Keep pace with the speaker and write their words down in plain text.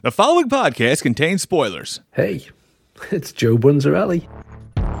The following podcast contains spoilers. Hey, it's Joe Bunzarelli.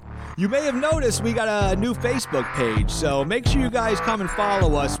 You may have noticed we got a new Facebook page, so make sure you guys come and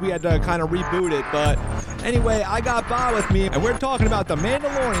follow us. We had to kind of reboot it, but anyway, I got Bob with me, and we're talking about The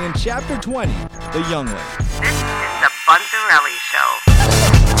Mandalorian, Chapter 20, The Youngling. This is the Bunzarelli Show.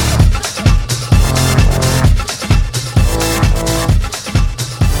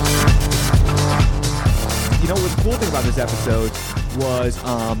 You know, what's the cool thing about this episode was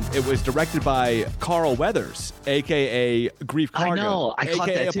it was directed by Carl Weathers, a.k.a. Grief Cargo. I know. I caught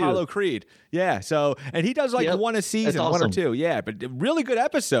a.k.a. that too. Apollo Creed. Yeah, so, and he does like one a season, awesome. one or two. Yeah, but really good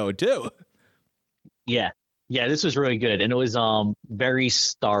episode, too. Yeah. Yeah, this was really good. And it was very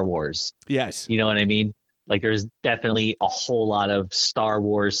Star Wars. Yes. You know what I mean? Like there's definitely a whole lot of Star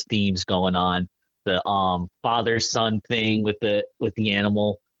Wars themes going on. The father-son thing with the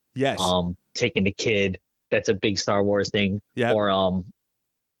animal. Yes. Taking the kid. That's a big Star Wars thing. Yeah. Or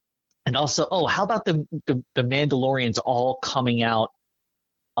and also, how about the Mandalorians all coming out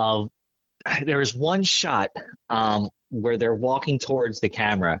of there was one shot where they're walking towards the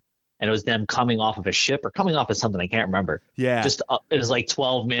camera and it was them coming off of a ship or coming off of something, I can't remember. Yeah. Just it was like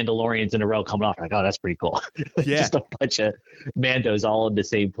 12 Mandalorians in a row coming off. Like, oh, that's pretty cool. Yeah. Just a bunch of Mandos all in the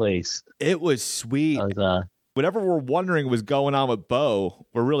same place. It was sweet. Whatever we're wondering was going on with Bo,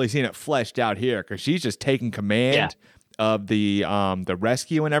 we're really seeing it fleshed out here because she's just taking command of the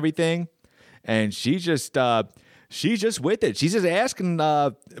rescue and everything, and she's just with it. She's just asking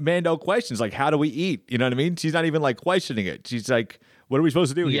Mando questions like, "How do we eat?" You know what I mean? She's not even like questioning it. She's like, "What are we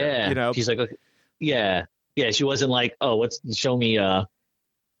supposed to do here?" You know? She's like, okay. Yeah. She wasn't like, "Oh, show me."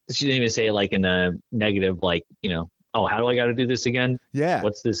 She didn't even say it like in a negative, like, you know. Oh, how do I got to do this again? Yeah.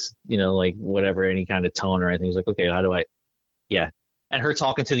 What's this, like whatever, any kind of tone or anything. He's like, okay, how do I? Yeah. And her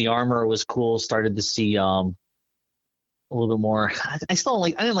talking to the armor was cool. Started to see a little bit more. I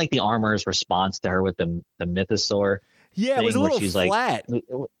didn't like the armor's response to her with the mythosaur. Yeah, it was a little flat.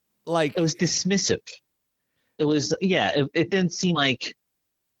 Like it was dismissive. It was, it didn't seem like,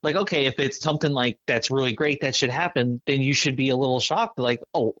 okay, if it's something like that's really great that should happen, then you should be a little shocked. Like,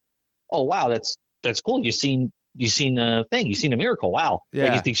 oh wow, that's cool. You've seen a thing. You've seen a miracle. Wow. Yeah.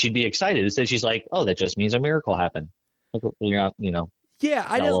 Like, you think she'd be excited. Instead, she's like, oh, that just means a miracle happened. Like, you're not, Yeah,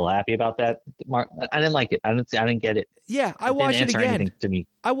 I a little happy about that. I didn't like it. I didn't get it. Yeah, I watched it again. To me.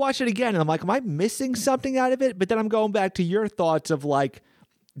 I watched it again, and I'm like, am I missing something out of it? But then I'm going back to your thoughts of like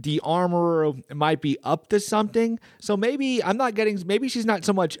the armorer might be up to something. So maybe maybe she's not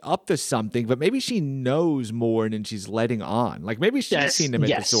so much up to something, but maybe she knows more than she's letting on. Like maybe she's seen the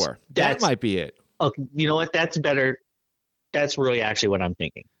mythosaur. That might be it. Okay, you know what? That's better. That's really actually what I'm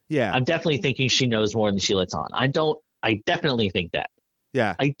thinking. Yeah. I'm definitely thinking she knows more than she lets on. I definitely think that.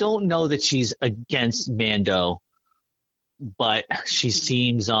 Yeah. I don't know that she's against Mando, but she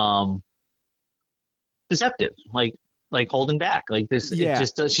seems deceptive, like holding back. Like this, yeah.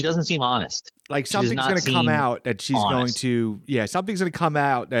 She doesn't seem honest. Like something's going to come out that she's honest. Something's going to come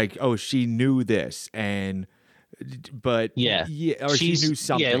out like, oh, she knew this but or she knew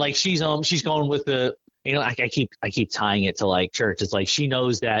something. Yeah, like she's going with the, I keep tying it to like church. It's like she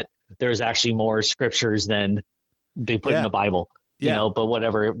knows that there's actually more scriptures than they put in the Bible. But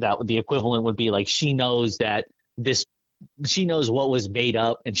whatever that the equivalent would be, like she knows that she knows what was made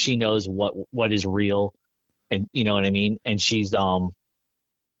up and she knows what is real, and you know what I mean. And she's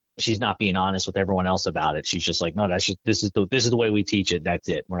not being honest with everyone else about it. She's just like, no, this is the way we teach it. That's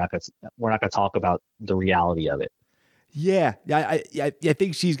it. We're not gonna talk about the reality of it. Yeah. I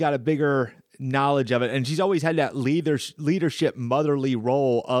think she's got a bigger knowledge of it, and she's always had that leadership, motherly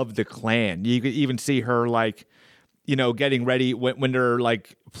role of the clan. You could even see her like, getting ready when they're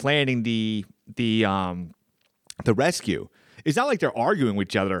like planning the rescue. It's not like they're arguing with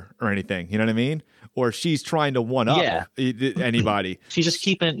each other or anything. You know what I mean? Or she's trying to one up anybody. She's just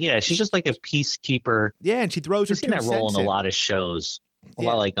she's just like a peacekeeper. Yeah, and she throws her 2 cents that role in a lot of shows. A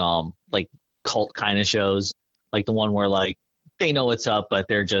lot like cult kind of shows, like the one where like they know what's up, but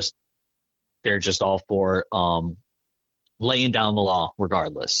they're just all for laying down the law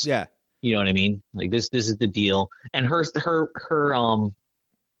regardless. Yeah. You know what I mean? Like this is the deal. And her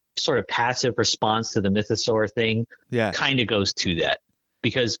sort of passive response to the mythosaur thing kind of goes to that.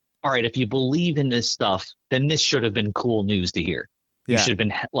 Because, all right, if you believe in this stuff, then this should have been cool news to hear. You should have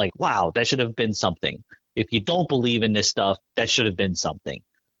been like, wow, that should have been something. If you don't believe in this stuff, that should have been something.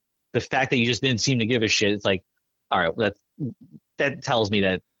 The fact that you just didn't seem to give a shit, it's like, all right, that tells me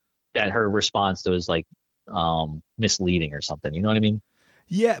that her response to was like misleading or something. You know what I mean?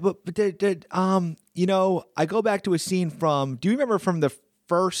 Yeah, but I go back to a scene from. Do you remember from the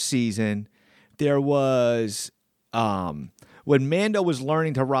first season? There was when Mando was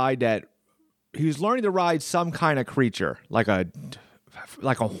learning to ride he was learning to ride some kind of creature, like a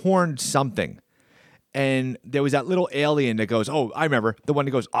horned something. And there was that little alien that goes, oh, I remember, the one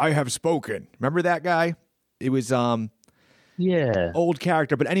that goes, I have spoken. Remember that guy? It was old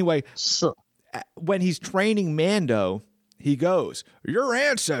character. But anyway, when he's training Mando, he goes, your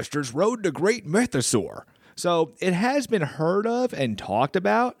ancestors rode the great mythosaur. So it has been heard of and talked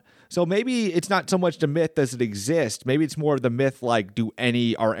about. So maybe it's not so much the myth does it exist. Maybe it's more of the myth like,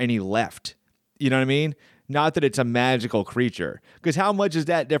 are any left? You know what I mean? Not that it's a magical creature. Because how much is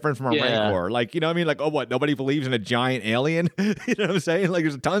that different from a Rancor? Like, you know what I mean? Like, oh, what? Nobody believes in a giant alien? You know what I'm saying? Like,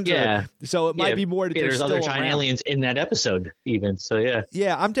 there's tons of it. So it might be more that there's other giant aliens in that episode, even. So, yeah.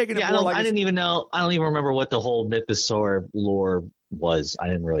 Yeah, I'm taking it more like... I didn't even know. I don't even remember what the whole mythosaur lore was. I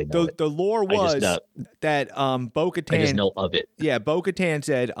didn't really know. The lore was that Bo-Katan... I just know of it. Yeah, Bo-Katan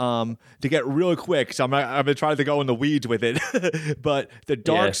said, to get real quick, so I'm going to try to go in the weeds with it, but the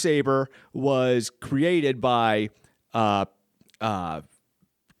Darksaber was created by Pat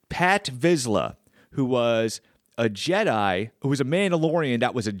Vizsla, who was a Jedi, who was a Mandalorian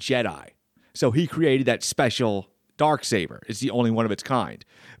that was a Jedi. So he created that special Darksaber. It's the only one of its kind.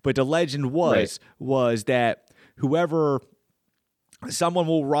 But the legend was that someone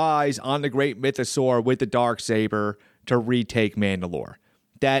will rise on the great mythosaur with the Darksaber to retake Mandalore.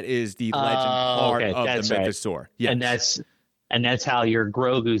 That is the legend part of the mythosaur. Yes. And that's how your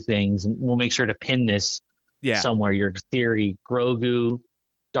Grogu things, and we'll make sure to pin this somewhere, your theory, Grogu,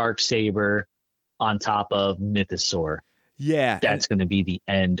 Darksaber on top of mythosaur. Yeah. That's going to be the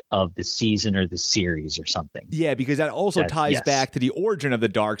end of the season or the series or something. Yeah, because that also ties back to the origin of the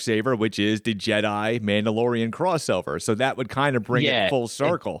Darksaber, which is the Jedi Mandalorian crossover. So that would kind of bring it full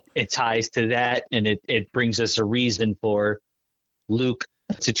circle. It ties to that, and it brings us a reason for Luke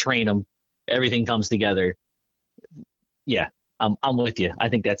to train him. Everything comes together. Yeah, I'm with you. I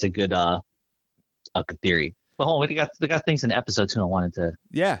think that's a good theory. But hold on, we got things in the episode too I wanted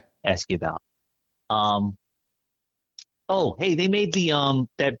to ask you about. Oh, hey, they made the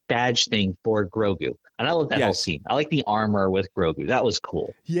that badge thing for Grogu. And I love that whole scene. I like the armor with Grogu. That was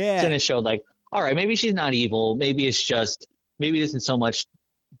cool. Yeah. And it showed like, all right, maybe she's not evil. Maybe it isn't so much,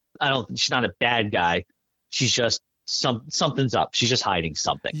 she's not a bad guy. She's just something's up. She's just hiding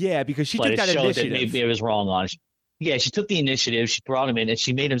something. Yeah, because she took that initiative. That maybe it was wrong on it. Yeah, she took the initiative. She brought him in and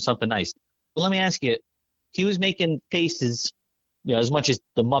she made him something nice. But let me ask you, he was making faces, as much as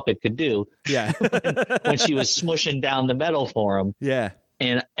the Muppet could do. Yeah. when she was smushing down the metal for him. Yeah.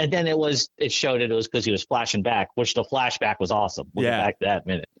 And then it showed it was because he was flashing back, which the flashback was awesome. We'll get back to that in a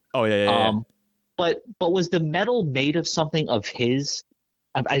minute. Oh yeah. But was the metal made of something of his?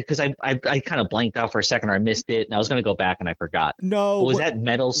 Because I kind of blanked out for a second, or I missed it, and I was going to go back and I forgot. No. But was that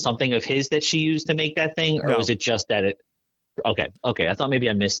metal something of his that she used to make that thing, or was it just that it? Okay. I thought maybe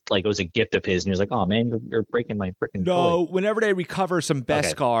I missed, like it was a gift of his, and he was like, "Oh man, you're breaking my freaking toy." Whenever they recover some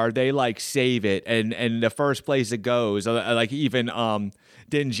Beskar, they like save it, and the first place it goes, like even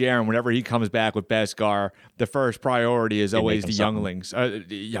Din Djarin, whenever he comes back with Beskar, the first priority is always the younglings,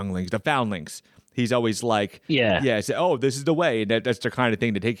 the foundlings. He's always like, say, oh, this is the way. That's the kind of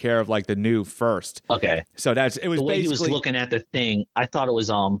thing to take care of, like the new first. Okay. So it was the way he was looking at the thing. I thought it was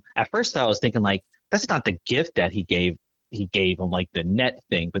at first I was thinking like that's not the gift that he gave him, like the net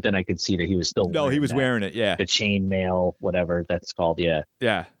thing, but then I could see that he was still wearing it, the chain mail, whatever that's called,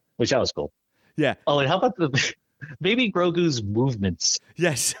 which that was cool. Oh, and how about the baby Grogu's movements?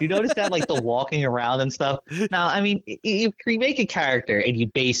 Yes. You notice that, like the walking around and stuff? Now, I mean, you make a character and you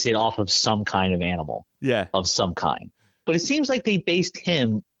base it off of some kind of animal, of some kind, but it seems like they based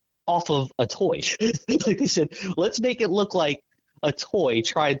him off of a toy. Like they said, let's make it look like a toy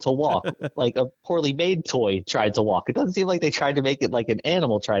tried to walk, like a poorly made toy tried to walk. It doesn't seem like they tried to make it like an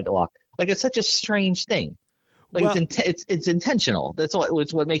animal tried to walk. Like it's such a strange thing. Like it's intentional. That's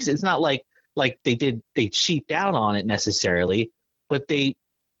what makes it. It's not like they cheaped out on it necessarily, but they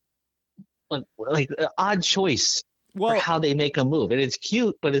like an odd choice for how they make a move. And it's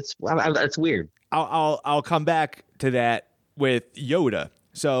cute, but it's weird. I'll come back to that with Yoda.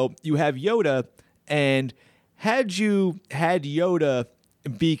 So you have Yoda, and had you had Yoda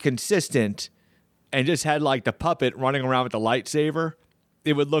be consistent and just had like the puppet running around with the lightsaber,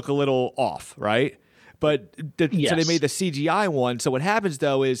 it would look a little off, right? But so they made the CGI one. So what happens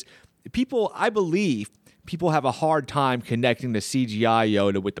though is I believe people have a hard time connecting the CGI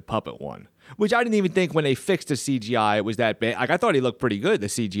Yoda with the puppet one, which I didn't even think when they fixed the CGI it was that bad. Like I thought he looked pretty good, the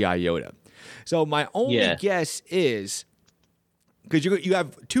CGI Yoda. So my only guess is, because you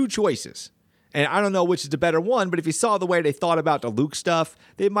have two choices. And I don't know which is the better one, but if you saw the way they thought about the Luke stuff,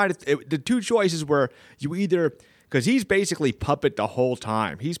 they might have. The two choices were you either because he's basically puppet the whole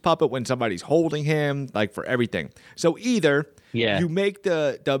time. He's puppet when somebody's holding him, like for everything. So either you make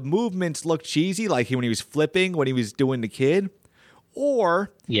the movements look cheesy, like when he was flipping, when he was doing the kid,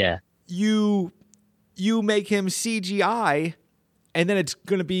 or you make him CGI, and then it's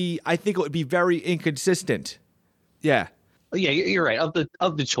going to be, I think it would be very inconsistent. Yeah. Yeah, you're right. Of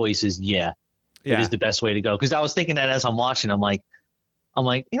the choices, it is the best way to go. Because I was thinking that as I'm watching, I'm like,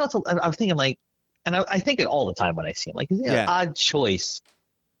 you know, I'm thinking like, and I think it all the time when I see him, like, odd choice.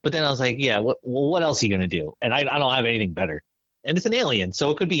 But then I was like, what else are you gonna do? And I don't have anything better. And it's an alien,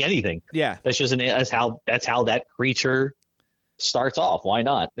 so it could be anything. Yeah, that's just that's how that creature starts off. Why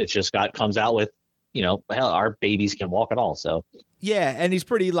not? It just comes out with, you know, hell, our babies can walk at all. So yeah, and he's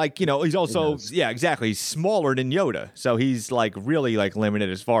pretty like, you know, he's also exactly. He's smaller than Yoda, so he's like really like limited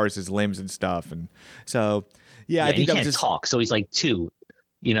as far as his limbs and stuff. And so I think he can't talk, so he's like 2.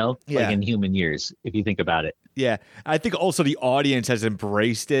 You know, like in human years, if you think about it. Yeah. I think also the audience has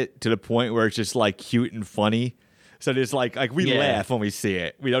embraced it to the point where it's just like cute and funny. So there's like we laugh when we see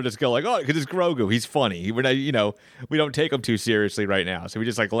it. We don't just go like, oh, because it's Grogu. He's funny. We're not, you know, we don't take him too seriously right now. So we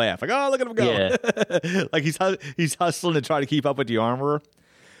just like laugh. Like, oh, look at him go. Yeah. Like he's hustling to try to keep up with the armorer.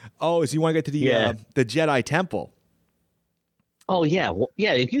 Oh, so you want to get to the Jedi Temple. Oh, yeah. Well,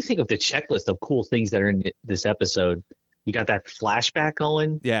 yeah, if you think of the checklist of cool things that are in this episode, you got that flashback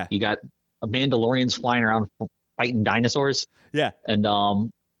going. Yeah. You got a Mandalorians flying around fighting dinosaurs. Yeah. And a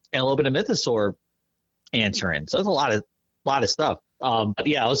little bit of mythosaur answering. So there's a lot of stuff. But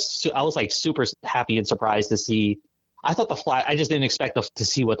yeah, I was like super happy and surprised to see. I thought I just didn't expect to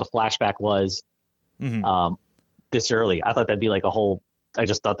see what the flashback was this early. I thought that'd be like I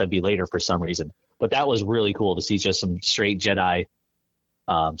just thought that'd be later for some reason. But that was really cool to see just some straight Jedi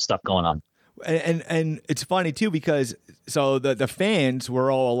stuff going on. And it's funny too, because so the fans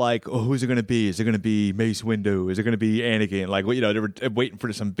were all like, oh, who's it going to be? Is it going to be Mace Windu? Is it going to be Anakin? Like, you know, they were waiting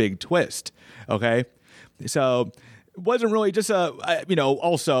for some big twist. Okay. So it wasn't really just you know,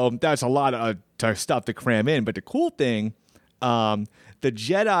 also that's a lot of stuff to cram in. But the cool thing, the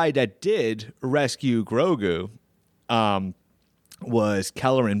Jedi that did rescue Grogu was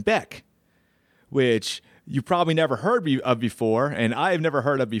Kelleran Beck, which you probably never heard of before, and I've never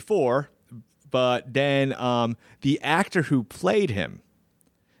heard of before. But then the actor who played him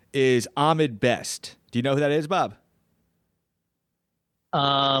is Ahmed Best. Do you know who that is, Bob?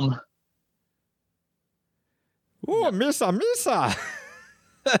 Ooh, Misa.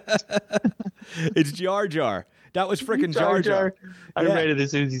 It's Jar Jar. That was freaking Jar Jar. I read it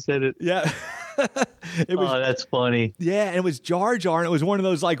as soon as you said it. Yeah. That's funny. Yeah, and it was Jar Jar, and it was one of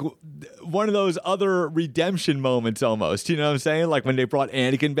those other redemption moments almost. You know what I'm saying? Like when they brought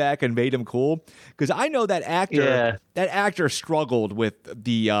Anakin back and made him cool. Because I know that actor. Yeah. That actor struggled with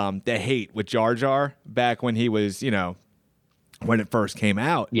the hate with Jar Jar back when he was, you know, when it first came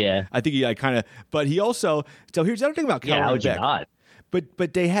out. Yeah, I think he kind of. But he also. So here's the other thing about Kelleran Beck. How would you not?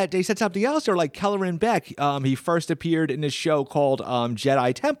 But they said something else. They're like Kelleran Beck. He first appeared in this show called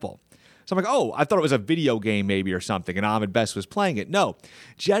Jedi Temple. So I'm like, oh, I thought it was a video game maybe or something, and Ahmed Best was playing it. No,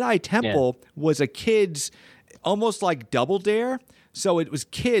 Jedi Temple was a kid's almost like Double Dare. So it was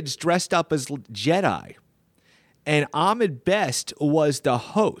kids dressed up as Jedi, and Ahmed Best was the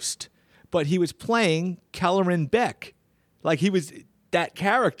host, but he was playing Kelleran Beck, like he was that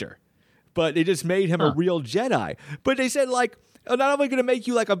character, but they just made him a real Jedi. But they said like, oh, not only going to make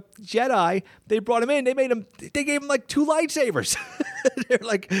you like a Jedi, they brought him in. They gave him like 2 lightsabers. They're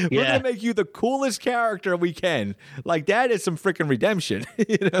like, we're going to make you the coolest character we can. Like that is some freaking redemption.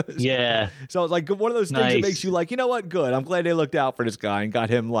 You know? Yeah. So it's like one of those things that makes you like, you know what? Good. I'm glad they looked out for this guy and got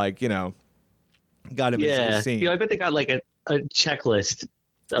him like, you know, got him his scene. You know, I bet they got like a checklist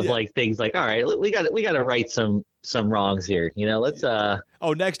of like things like, all right, we got to right some wrongs here. You know, let's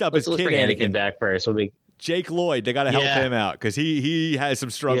next up is Kid bring Anakin back first. Jake Lloyd, they got to help him out because he has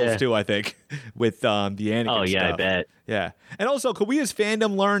some struggles too, I think, with the Anakin stuff. Oh, yeah, I bet. Yeah. And also, could we as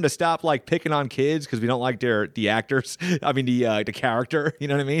fandom learn to stop like picking on kids because we don't like the actors? I mean, the character, you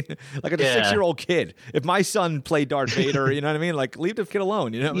know what I mean? Like a 6-year-old kid. If my son played Darth Vader, you know what I mean? Like leave the kid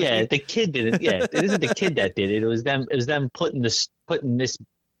alone, you know? Yeah, the kid did it. Yeah, it isn't the kid that did it. It was them putting this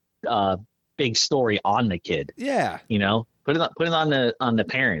big story on the kid. Yeah. You know, put it on the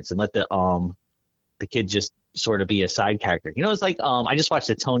parents and let the kid just sort of be a side character. You know, it's like I just watched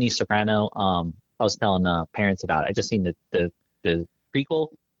the Tony Soprano. I was telling parents about it. I just seen the prequel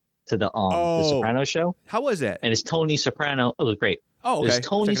to the Soprano show. How was it? And it's Tony Soprano. It was great. Oh, okay. It's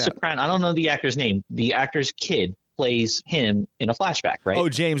Tony Soprano. I don't know the actor's name. The actor's kid plays him in a flashback, right? Oh,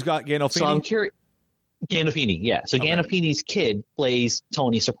 James Gandolfini. So I'm curious. Gandolfini, yeah. So Gandolfini's kid plays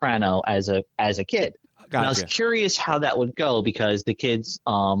Tony Soprano as a kid. And I was curious how that would go because the kid's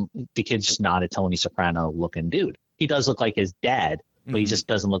just not a Tony Soprano looking dude. He does look like his dad, but he just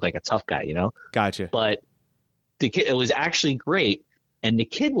doesn't look like a tough guy, you know? Gotcha. But the kid, it was actually great, and the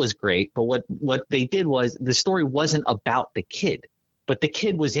kid was great. But what they did was the story wasn't about the kid, but the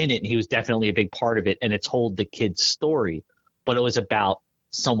kid was in it, and he was definitely a big part of it, and it told the kid's story, but it was about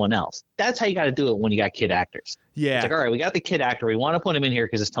someone else. That's how you got to do it when you got kid actors. Yeah. It's like, all right, we got the kid actor. We want to put him in here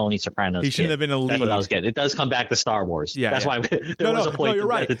because it's Tony Soprano's He shouldn't have been a lead. That's what I was getting. It does come back to Star Wars. Yeah. That's why there was a point. No, you're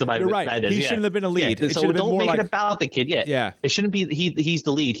right. You're right. He shouldn't have been a lead. Yeah. So don't make it about the kid. Yeah. Yeah. It shouldn't be he's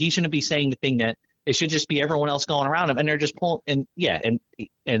the lead. He shouldn't be saying the thing that it should just be everyone else going around him, and they're just pulling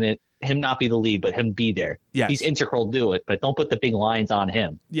him not be the lead, but him be there. Yeah. He's integral to it, but don't put the big lines on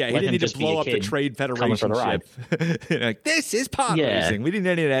him. Yeah, he didn't need to blow up the Trade Federation ship. Like, this is pod racing. We didn't need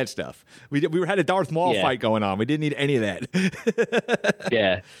any of that stuff. We had a Darth Maul fight going on. We didn't need any of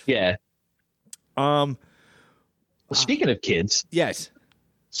that. Yeah. Well, speaking of kids. Yes.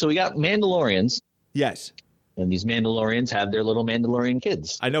 So we got Mandalorians. Yes. And these Mandalorians have their little Mandalorian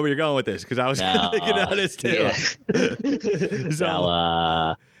kids. I know where you're going with this because I was thinking about this too. Yeah.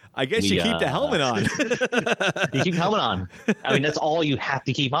 So, I guess you keep the helmet on. You keep the helmet on. I mean, that's all you have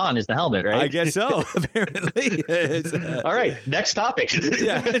to keep on is the helmet, right? I guess so, apparently. All right, next topic.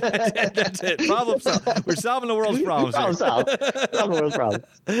 Yeah, that's it. Problem solved. We're solving the world's problems. Problem solved. Solving the world's problems.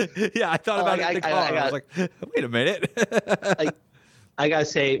 Yeah, I thought about it in the car. I was like, wait a minute. I gotta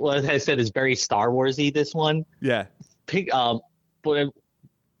say, what I said is very Star Warsy. This one, yeah. But you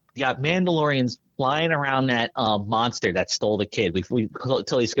got Mandalorians flying around that monster that stole the kid. We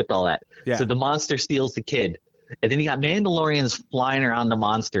totally skipped all that. Yeah. So the monster steals the kid, and then you got Mandalorians flying around the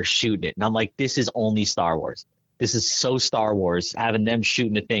monster shooting it. And I'm like, this is only Star Wars. This is so Star Wars. Having them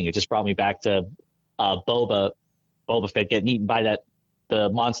shooting the thing, it just brought me back to Boba Fett getting eaten by the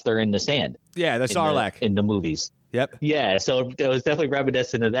monster in the sand. Yeah, the Sarlacc in the movies. Yep. Yeah, so it was definitely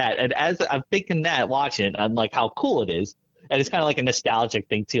reminiscent of that. And as I'm thinking that, watching it, I'm like, how cool it is. And it's kind of like a nostalgic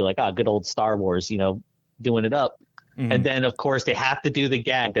thing, too. Like, good old Star Wars, doing it up. Mm-hmm. And then, of course, they have to do the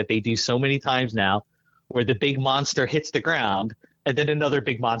gag that they do so many times now where the big monster hits the ground and then another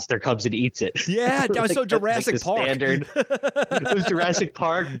big monster comes and eats it. Yeah, that was so Jurassic Park. Standard. It was Jurassic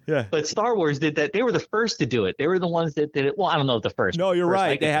Park. Yeah. But Star Wars did that. They were the first to do it. They were the ones that did it. Well, I don't know if the first. No, you're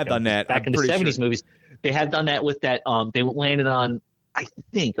right. They have done that. Back in the 70s movies. They have done that with that. They landed on, I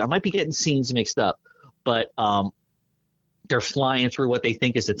think, I might be getting scenes mixed up, but they're flying through what they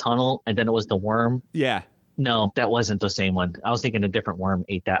think is a tunnel, and then it was the worm. Yeah. No, that wasn't the same one. I was thinking a different worm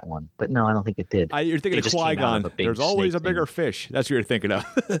ate that one, but no, I don't think it did. You're thinking of Qui-Gon. There's always a bigger fish. That's what you're thinking of.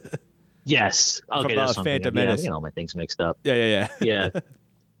 Yes. Okay, that's something. Phantom Menace. My things mixed up. Yeah. Yeah.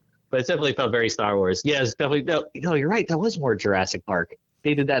 But it definitely felt very Star Wars. Yeah, it's definitely. No, you're right. That was more Jurassic Park.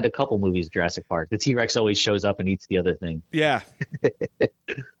 They did that in a couple movies, Jurassic Park. The T-Rex always shows up and eats the other thing. Yeah.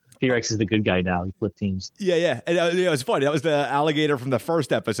 T-Rex is the good guy now. He flipped teams. Yeah. And it was funny. That was the alligator from the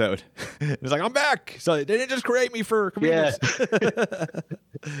first episode. It was like, I'm back. So they didn't just create me for convenience.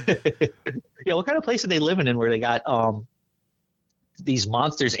 Yeah. What kind of place are they living in where they got these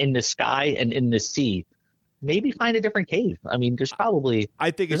monsters in the sky and in the sea? Maybe find a different cave. I mean, there's probably.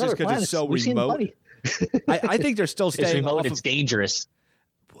 I think it's just because it's so remote. I think they're still staying. It's remote. It's dangerous.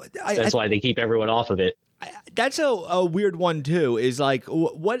 That's why they keep everyone off of it. That's a weird one too. Is like,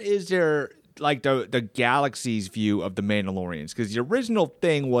 what is their like the galaxy's view of the Mandalorians? Because the original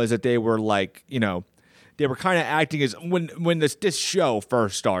thing was that they were like, they were kind of acting as when this show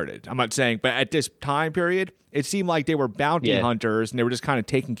first started. I'm not saying, but at this time period, it seemed like they were bounty hunters and they were just kind of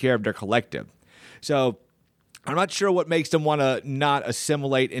taking care of their collective. So I'm not sure what makes them want to not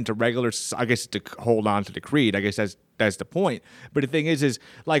assimilate into regular. I guess to hold on to the creed. I guess that's the point. But the thing is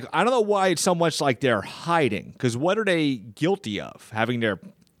like, I don't know why it's so much like they're hiding. Because what are they guilty of? Having their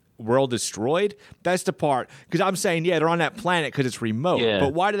world destroyed? That's the part. Because I'm saying, they're on that planet because it's remote. Yeah.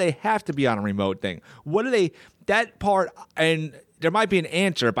 But why do they have to be on a remote thing? What do they? That part, and there might be an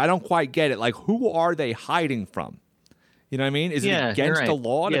answer, but I don't quite get it. Like, who are they hiding from? You know what I mean? Is it against the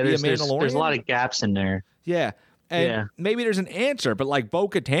law to be a Mandalorian? There's a lot of gaps in there. Yeah. And maybe there's an answer, but like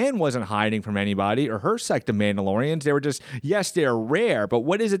Bo-Katan wasn't hiding from anybody or her sect of Mandalorians. They were just, yes, they're rare, but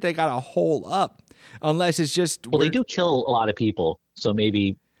what is it they got to hole up? Unless it's just... Well, they do kill a lot of people, so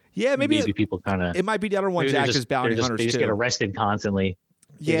maybe... Yeah, maybe people kind of... It might be the other ones act as bounty hunters, They just get arrested constantly.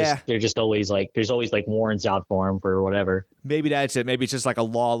 They're just always like... There's always like warrants out for them for whatever. Maybe that's it. Maybe it's just like a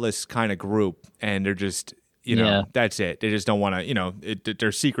lawless kind of group, and they're just... that's it. They just don't want to,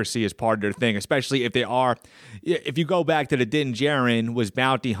 their secrecy is part of their thing, especially if they are, if you go back to the Din Djarin was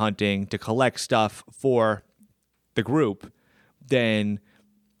bounty hunting to collect stuff for the group, then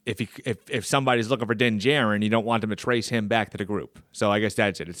if somebody's looking for Din Djarin, you don't want them to trace him back to the group. So I guess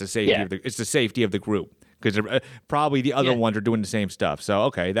that's it. It's the safety it's the safety of the group, because probably the other ones are doing the same stuff. So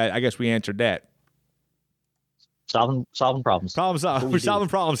okay, I guess we answered that. Solving problems. We're solving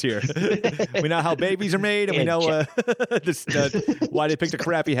problems here. We know how babies are made, and we know why they picked a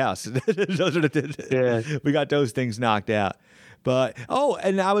crappy house. Those are we got those things knocked out. But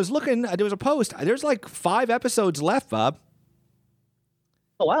and I was looking. There was a post. There's like 5 episodes left, Bob.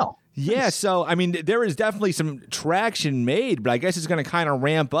 Oh wow. Yeah, so I mean, there is definitely some traction made, but I guess it's going to kind of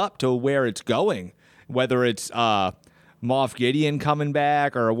ramp up to where it's going. Whether it's Moff Gideon coming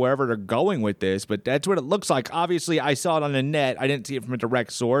back or wherever they're going with this, but that's what it looks like. Obviously, I saw it on the net. I didn't see it from a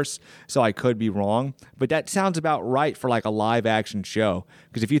direct source, so I could be wrong. But that sounds about right for like a live action show.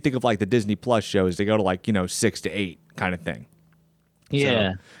 Because if you think of like the Disney Plus shows, they go to like 6 to 8 kind of thing.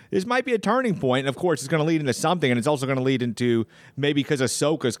 Yeah. So this might be a turning point, and of course, it's going to lead into something, and it's also going to lead into maybe because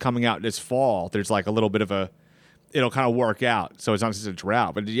Ahsoka's coming out this fall. There's like a little bit of it'll kind of work out, so it's not just a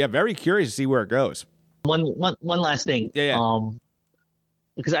drought. But yeah, very curious to see where it goes. One last thing. Yeah.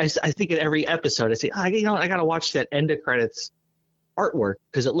 Because I think in every episode I say, I gotta watch that end of credits artwork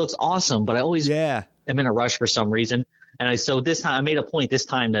because it looks awesome, but I always am in a rush for some reason. And so this time I made a point this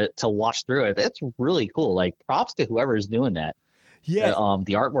time to watch through it. That's really cool. Like props to whoever's doing that. Yeah.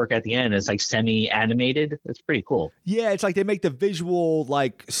 The artwork at the end is like semi-animated. It's pretty cool. Yeah, it's like they make the visual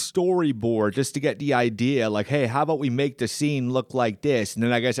like storyboard just to get the idea. Like, hey, how about we make the scene look like this? And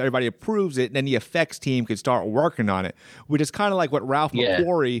then I guess everybody approves it, and then the effects team could start working on it, which is kind of like what Ralph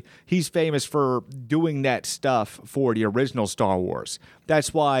McQuarrie, he's famous for doing that stuff for the original Star Wars.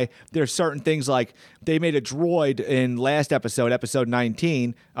 That's why there's certain things like they made a droid in last episode,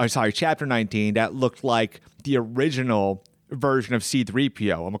 chapter 19, that looked like the original version of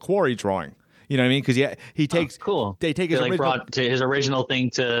C-3PO, a McQuarrie drawing. You know what I mean? Because he takes they take his original, brought to his original thing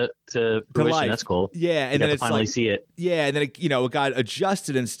to fruition. That's cool. Yeah, and then it's finally see it. Yeah, and then it got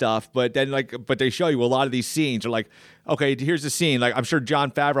adjusted and stuff. But then but they show you a lot of these scenes are like, okay, here's the scene. Like I'm sure Jon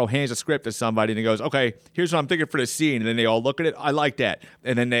Favreau hands a script to somebody and he goes, okay, here's what I'm thinking for the scene, and then they all look at it. I like that,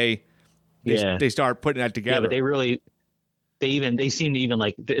 and then they start putting that together. Yeah, but they seem to even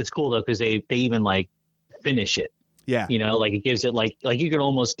like it's cool though because they even like finish it. Yeah. Like it gives it like you could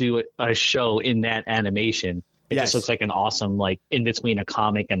almost do a show in that animation. It just looks like an awesome, like in between a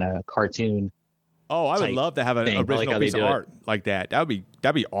comic and a cartoon. Oh, I would love to have an original piece of art like that. That'd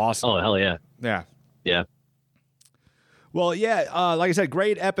be awesome. Oh, hell yeah. Yeah. Yeah. Well, yeah, like I said,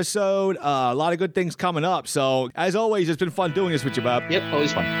 great episode. A lot of good things coming up. So, as always, it's been fun doing this with you, Bob. Yep,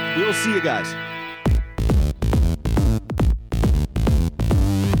 always fun. We will see you guys.